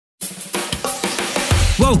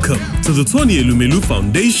Welcome to the Tony Elumelu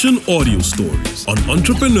Foundation audio stories on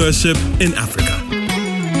entrepreneurship in Africa.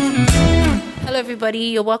 Hello everybody,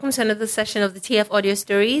 you're welcome to another session of the TF Audio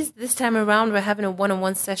Stories. This time around we're having a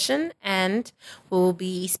one-on-one session and we'll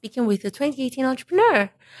be speaking with a 2018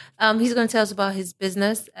 entrepreneur. He's going to tell us about his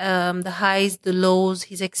business, the highs, the lows,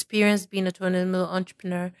 his experience being a Tony Elumelu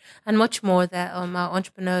entrepreneur, and much more that our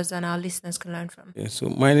entrepreneurs and our listeners can learn from. Yeah, so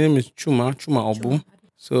my name is Chuma Obu.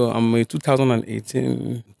 So I'm a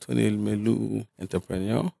 2018 Tony Elumelu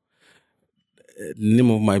entrepreneur. The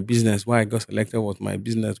name of my business, why I got selected was my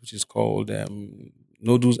business, which is called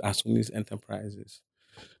Nodus Asunis Enterprises.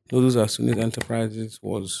 Nodus Asunis Enterprises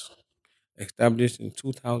was established in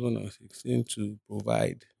 2016 to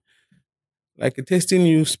provide like a tasty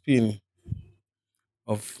new spin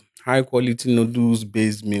of high quality noodles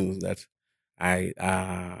based meals that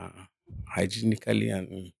are hygienically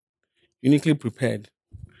and uniquely prepared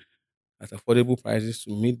at affordable prices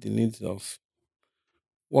to meet the needs of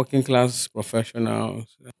working class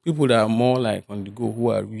professionals, people that are more like on the go,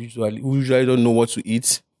 who usually don't know what to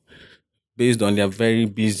eat based on their very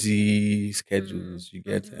busy schedules. You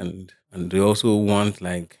get and they also want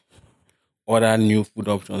like other new food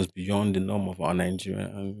options beyond the norm of our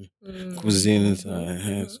Nigerian cuisines.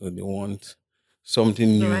 So they want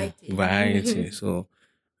something new, variety. So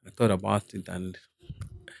I thought about it, and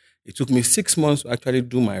it took me 6 months to actually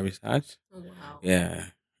do my research. Oh, wow. Yeah.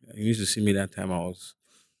 You used to see me that time. I was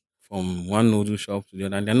from one noodle shop to the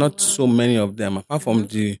other. And there are not so many of them, apart from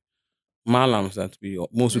the malams that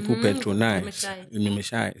most people patronize, the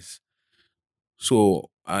mimishais.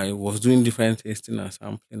 So I was doing different tasting and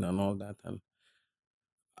sampling and all that. And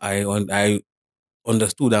I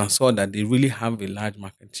understood and saw that they really have a large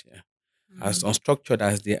market share. As unstructured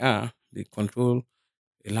as they are, they control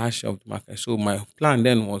a large share of the market. So my plan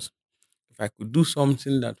then was, if I could do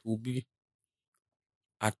something that would be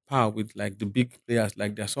at par with like the big players,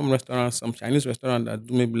 like there are some restaurants, some Chinese restaurants that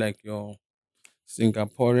do maybe like your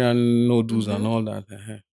Singaporean noodles and all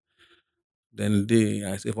that. Then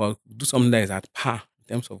I say, well, do something that is at par in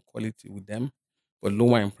terms of quality with them, but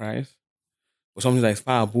lower in price, or something that is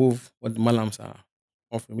far above what the malams are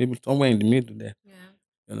offering, maybe somewhere in the middle there. Yeah.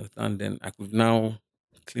 You understand? Then I could now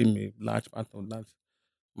claim a large part of that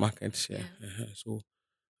market share. So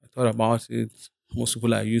I thought about it. Most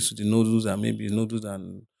people are used to the noodles and maybe noodles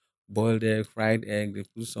and boiled egg, fried egg. They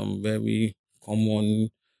put some very common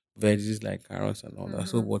veggies like carrots and all that.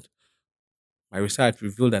 So what my research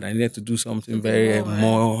revealed that I needed to do something very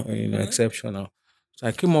more exceptional. So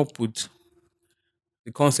I came up with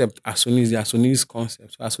the concept Asunis, the Asunis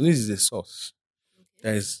concept. So Asunis is a sauce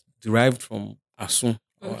that is derived from Asun,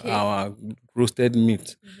 our roasted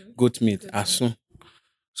meat, goat meat, Asun.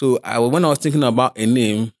 So when I was thinking about a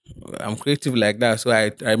name, I'm creative like that. So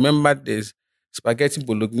I remembered this spaghetti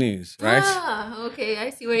bolognese, right? Ah, okay, I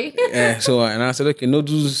see where you. And I said, okay,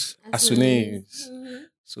 noodles Asunis.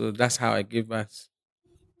 So that's how I gave birth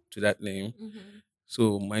to that name.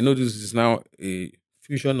 So my noodles is now a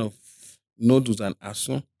fusion of noodles and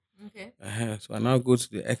Asun. Okay. So I now go to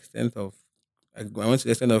the extent of, I went to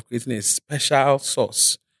the extent of creating a special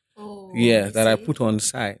sauce. Oh, that I put on the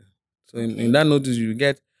side. So in that noodles, you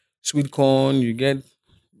get sweet corn, you get,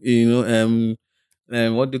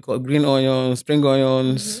 what they call green onions, spring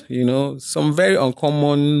onions, some very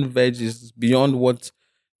uncommon veggies beyond what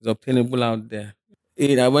is obtainable out there.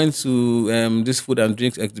 I went to this food and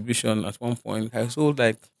drinks exhibition at one point. I sold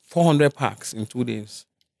like 400 packs in 2 days.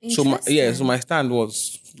 So my stand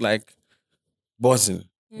was like buzzing.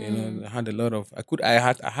 I had a lot of.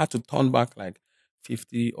 I had to turn back like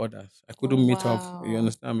 50 orders. I couldn't meet up. You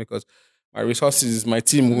understand? Because my resources, my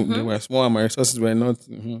team, they were small, and my resources were not.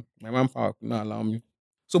 My manpower could not allow me.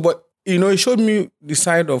 So, but it showed me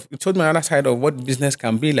another side of what business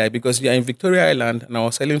can be like, because you're in Victoria Island and I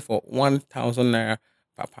was selling for 1,000 naira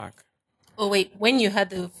per pack. Oh wait, when you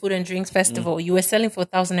had the food and drinks festival, you were selling for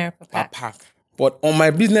 1,000 naira per pack. But on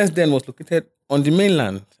my business then was located on the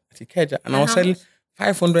mainland at Ikeja, and I was selling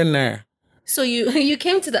 500 naira. So you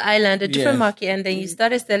came to the island, a different market, and then you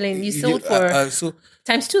started selling. You sold for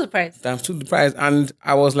times two the price. Times two the price, and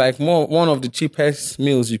I was like one of the cheapest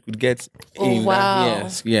meals you could get.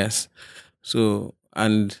 Yes. So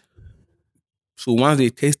once they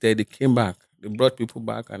tasted, they came back. They brought people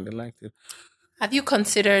back, and they liked it. Have you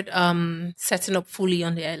considered setting up fully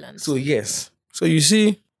on the island? So yes. So you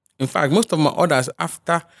see, in fact, most of my orders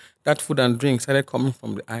after that food and drink started coming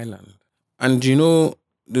from the island, and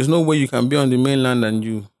there's no way you can be on the mainland and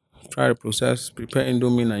you try to prepare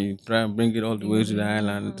Indomie and you try and bring it all the way to the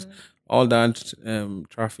island. All that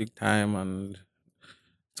traffic time, and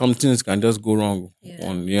some things can just go wrong.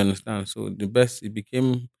 Yeah. You understand? So it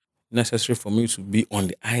became necessary for me to be on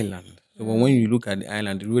the island. So when you look at the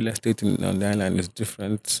island, the real estate on the island is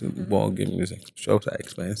different. Ball game is shops are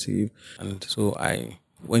expensive, and so I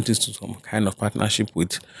went into some kind of partnership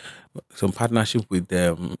with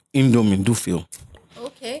Indomie Dufil.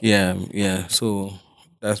 Okay. Yeah. So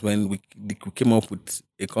that's when we came up with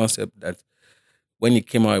a concept that when it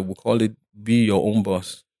came out, we called it "Be Your Own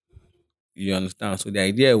Boss." You understand? So the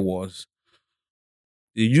idea was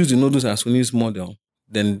they use the noodles as Sony's model,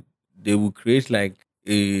 then they will create like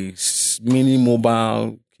a mini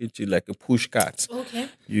mobile kitchen, like a push cart. Okay.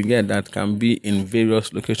 You get that can be in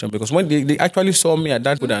various locations because when they actually saw me at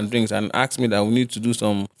that food and drinks and asked me that we need to do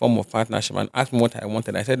some form of partnership and asked me what I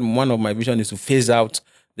wanted, I said one of my vision is to phase out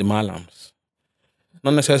the malams.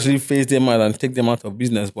 Not necessarily phase them out and take them out of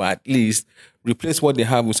business, but at least replace what they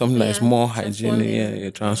have with something that is more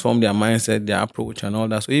hygienic, transform their mindset, their approach, and all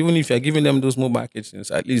that. So even if you're giving them those mobile kitchens,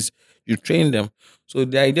 at least you train them. So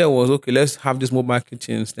the idea was, okay, let's have these mobile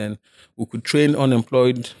kitchens. Then we could train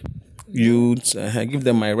unemployed youths, give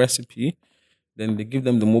them my recipe. Then they give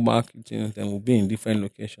them the mobile kitchens. Then we'll be in different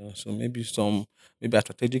locations. So maybe at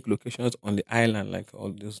strategic locations on the island, like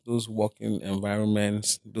all those working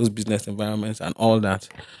environments, those business environments, and all that.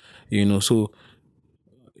 So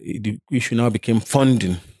the issue now became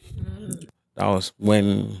funding. That was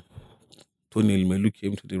when Tony Elumelu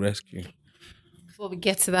came to the rescue. Before we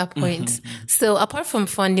get to that point, so apart from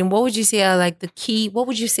funding, what would you say are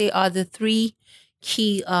the three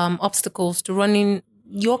key obstacles to running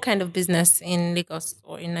your kind of business in Lagos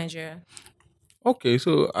or in Nigeria? Okay,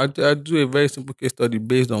 so I do a very simple case study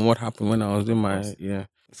based on what happened when I was doing my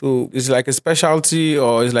So it's like a specialty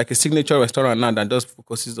or it's like a signature restaurant now that just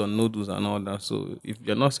focuses on noodles and all that. So if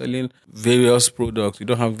you're not selling various products, you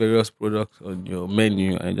don't have various products on your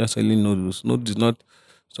menu and you're just selling noodles. Noodles is not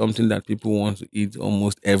something that people want to eat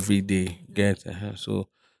almost every day. So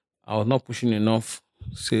I was not pushing enough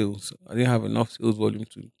sales. I didn't have enough sales volume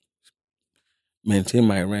to maintain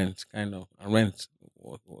my rent, kind of. And rent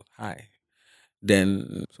was high.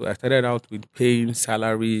 Then, so I started out with paying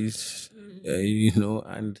salaries,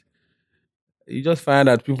 and you just find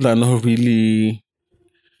that people are not really.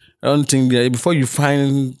 I don't think that before you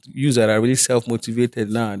find users that are really self-motivated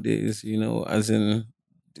nowadays, as in,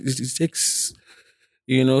 it takes,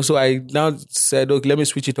 so I now said, okay, let me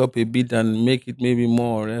switch it up a bit and make it maybe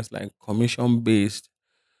more or less like commission-based.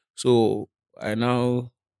 So I now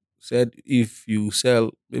said if you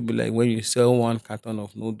sell maybe like when you sell one carton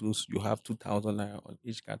of noodles, you have 2,000 naira on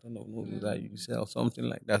each carton of noodles that you sell, something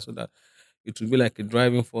like that, so that it will be like a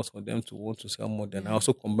driving force for them to want to sell more. Then I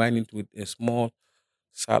also combine it with a small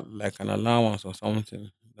like an allowance or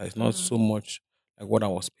something that is not so much like what I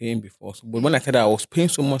was paying before. So, but when I said I was paying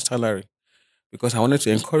so much salary because I wanted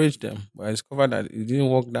to encourage them, but I discovered that it didn't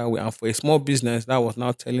work that way. And for a small business, that was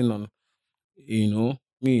now telling on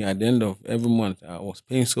me at the end of every month, I was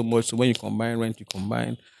paying so much. So when you combine rent, you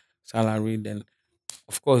combine salary, then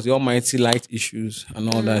of course the almighty light issues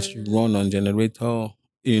and all that you run on generator,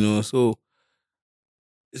 so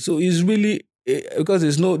it's really because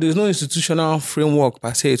there's no institutional framework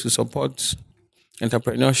per se to support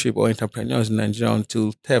entrepreneurship or entrepreneurs in Nigeria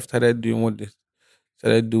until TEF started doing what they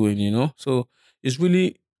started doing. So it's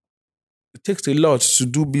really it takes a lot to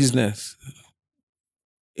do business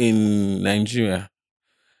in Nigeria.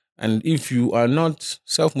 And if you are not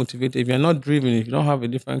self-motivated, if you're not driven, if you don't have a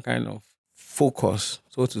different kind of focus,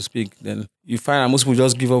 so to speak, then you find that most people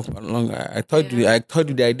just give up along. I told you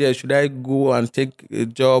the idea, should I go and take a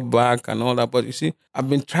job back and all that? But you see, I've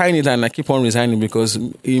been trying it and I keep on resigning because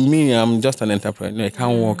in me, I'm just an entrepreneur. I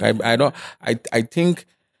can't work. I think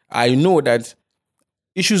I know that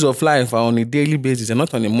issues of life are on a daily basis and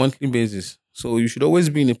not on a monthly basis. So you should always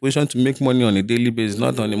be in a position to make money on a daily basis,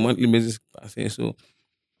 not on a monthly basis per se.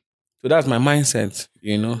 So that's my mindset,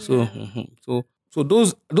 So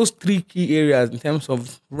those three key areas in terms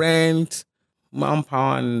of rent,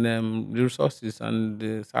 manpower, and the resources and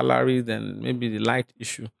the salaries and maybe the light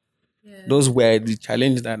issue. Yeah. Those were the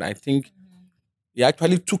challenge that I think it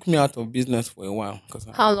actually took me out of business for a while.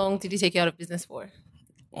 How long did it take you out of business for?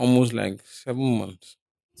 Almost like 7 months.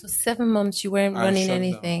 So 7 months you weren't running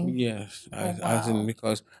anything? Down. Yes. As in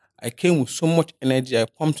because I came with so much energy. I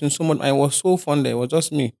pumped in so much. I was so fun there. It was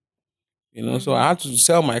just me. So I had to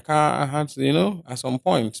sell my car. I had to, at some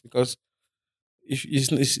point because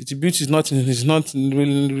the beauty is not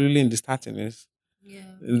really in the starting. It's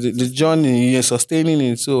the journey, you're sustaining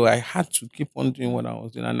it. So I had to keep on doing what I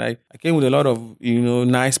was doing, and I came with a lot of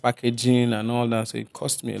nice packaging and all that. So it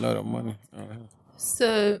cost me a lot of money.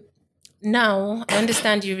 So now I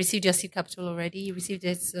understand you received your seed capital already. You received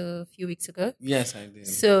it a few weeks ago. Yes, I did.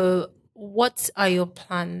 So, what are your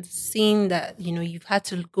plans? Seeing that you've had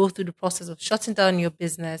to go through the process of shutting down your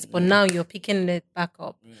business, but now you're picking it back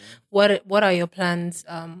up. What are your plans?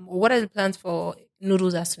 What are the plans for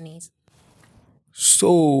Noodles Asunis?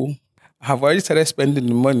 So I've already started spending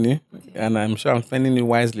the money, and I'm sure I'm spending it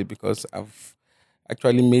wisely because I've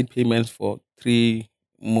actually made payments for 3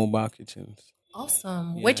 mobile kitchens.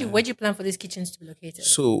 Awesome. Yeah. Where'd you plan for these kitchens to be located?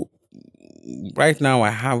 So right now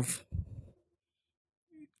I have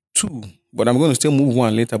 2, but I'm going to still move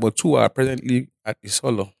 1 later. But 2 are presently at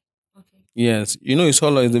Isolo. Okay. Yes,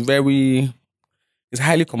 Isolo is it's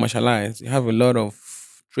highly commercialized. You have a lot of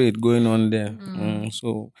trade going on there.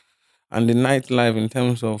 So, and the nightlife in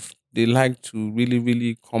terms of they like to really,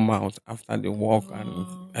 really come out after the walk and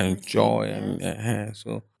enjoy and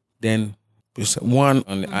so then there's 1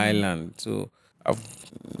 on the island. So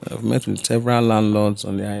I've met with several landlords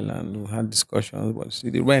on the island who had discussions, but see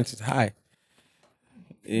the rent is high.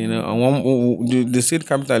 And the state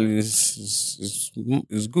capital is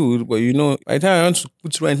good, but by the time I want to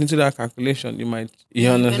put rent into that calculation, you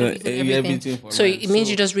understand everything. So it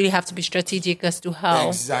means you just really have to be strategic as to how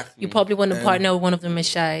exactly. You probably want to partner with one of the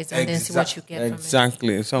Meshais and then see what you get from it.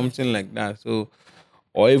 Exactly, something like that. So,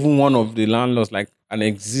 or even one of the landlords, like an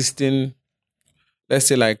existing, let's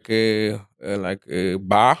say like a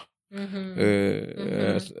bar,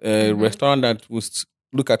 a restaurant that was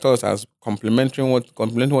look at us as complementing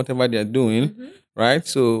whatever they're doing, right?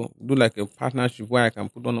 So do like a partnership where I can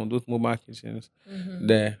put one of those mobile kitchens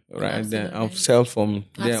there, right? Absolutely. Then I'll sell from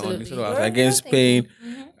there on instead of as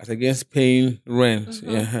against paying rent.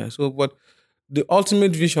 Yeah. So, but the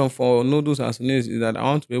ultimate vision for Noodles Asunis is that I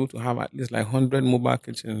want to be able to have at least like 100 mobile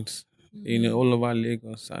kitchens all over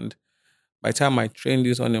Lagos, and by the time I train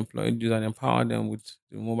these unemployed youth and empower them with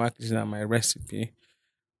the mobile kitchen and my recipe,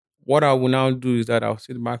 what I will now do is that I'll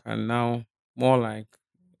sit back and now more like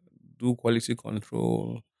do quality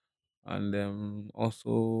control and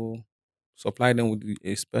also supply them with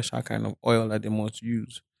a special kind of oil that they must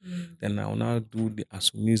use. Then I'll now do the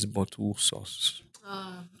Asunis bottle sauce.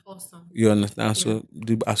 Awesome. You understand? Yeah. So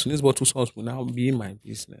the Asunis bottle sauce will now be my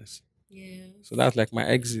business. Yeah. So that's like my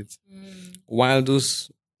exit. While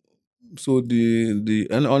the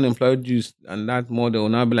unemployed youth and that model will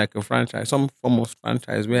now be like a franchise, some form of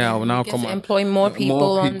franchise where I will now come and employ more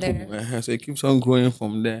people on there. So it keeps on growing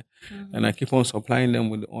from there, and I keep on supplying them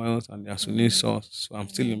with the oils and the Asunis sauce. So I'm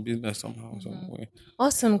still in business somehow, some way.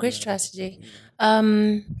 Awesome, great strategy.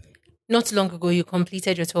 Not too long ago, you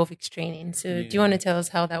completed your 12 weeks training. So do you want to tell us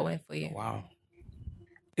how that went for you? Wow.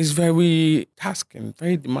 It's very tasking,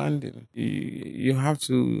 very demanding. You have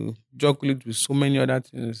to juggle it with so many other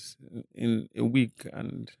things in a week.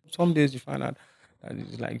 And some days you find out that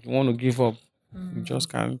it's like you want to give up. You just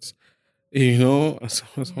can't.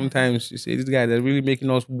 Sometimes you say, these guys are really making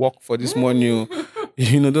us work for this money.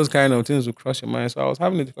 Those kind of things will cross your mind. So I was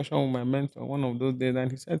having a discussion with my mentor one of those days,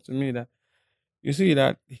 and he said to me that, you see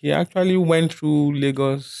that he actually went through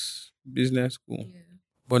Lagos Business School,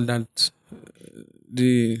 but that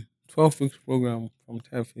the 12 weeks program from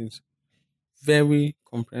TEF is very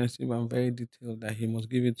comprehensive and very detailed, that he must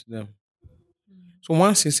give it to them. So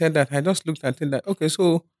once he said that, I just looked at it that, okay,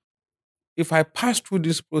 so if I pass through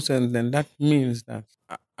this process, then that means that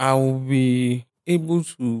I will be able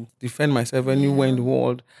to defend myself anywhere in the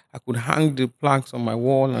world. I could hang the plaques on my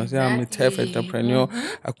wall and say I'm a TEF entrepreneur.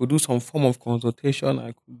 I could do some form of consultation.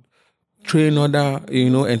 I could train other,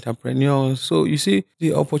 entrepreneurs. So you see,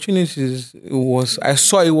 the opportunities I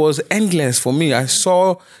saw it was endless for me. I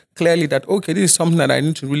saw clearly that, okay, this is something that I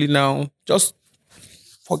need to really now just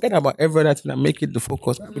forget about every other thing and make it the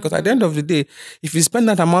focus. Because at the end of the day, if you spend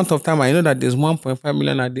that amount of time, I know that there's 1.5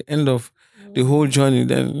 million at the end of the whole journey,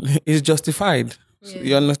 then it's justified. So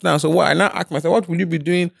you understand? So what I now ask myself, what will you be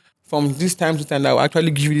doing from this time to time that will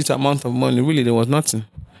actually give you this amount of money? Really, there was nothing.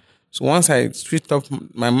 So once I switched up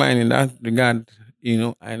my mind in that regard,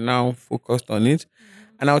 I now focused on it.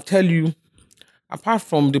 And I'll tell you, apart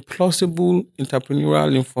from the plausible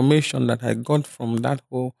entrepreneurial information that I got from that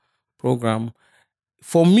whole program,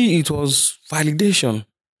 for me, it was validation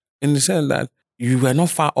in the sense that you were not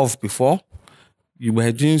far off before. You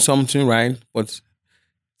were doing something right, but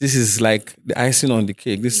this is like the icing on the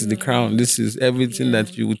cake. This is the crown. This is everything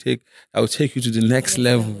that you would take. I will take you to the next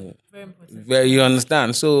level. Very important. Where you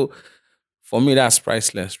understand. So for me, that's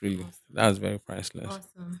priceless, really. That's very priceless.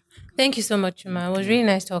 Awesome. Thank you so much, Chuma. It was really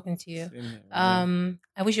nice talking to you. Same here.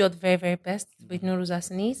 I wish you all the very, very best with Noodles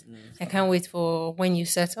Asanis. I can't wait for when you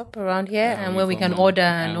set up around here and when we can order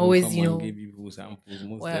and always, give people samples,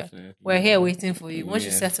 most definitely. we're here waiting for you. Once you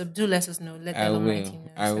Yes. set up, do let us know. Let the I Almighty will.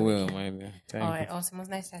 know. I so we will, can- my dear. Thank All you. right, awesome. It was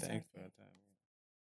nice chatting. Thanks for your time.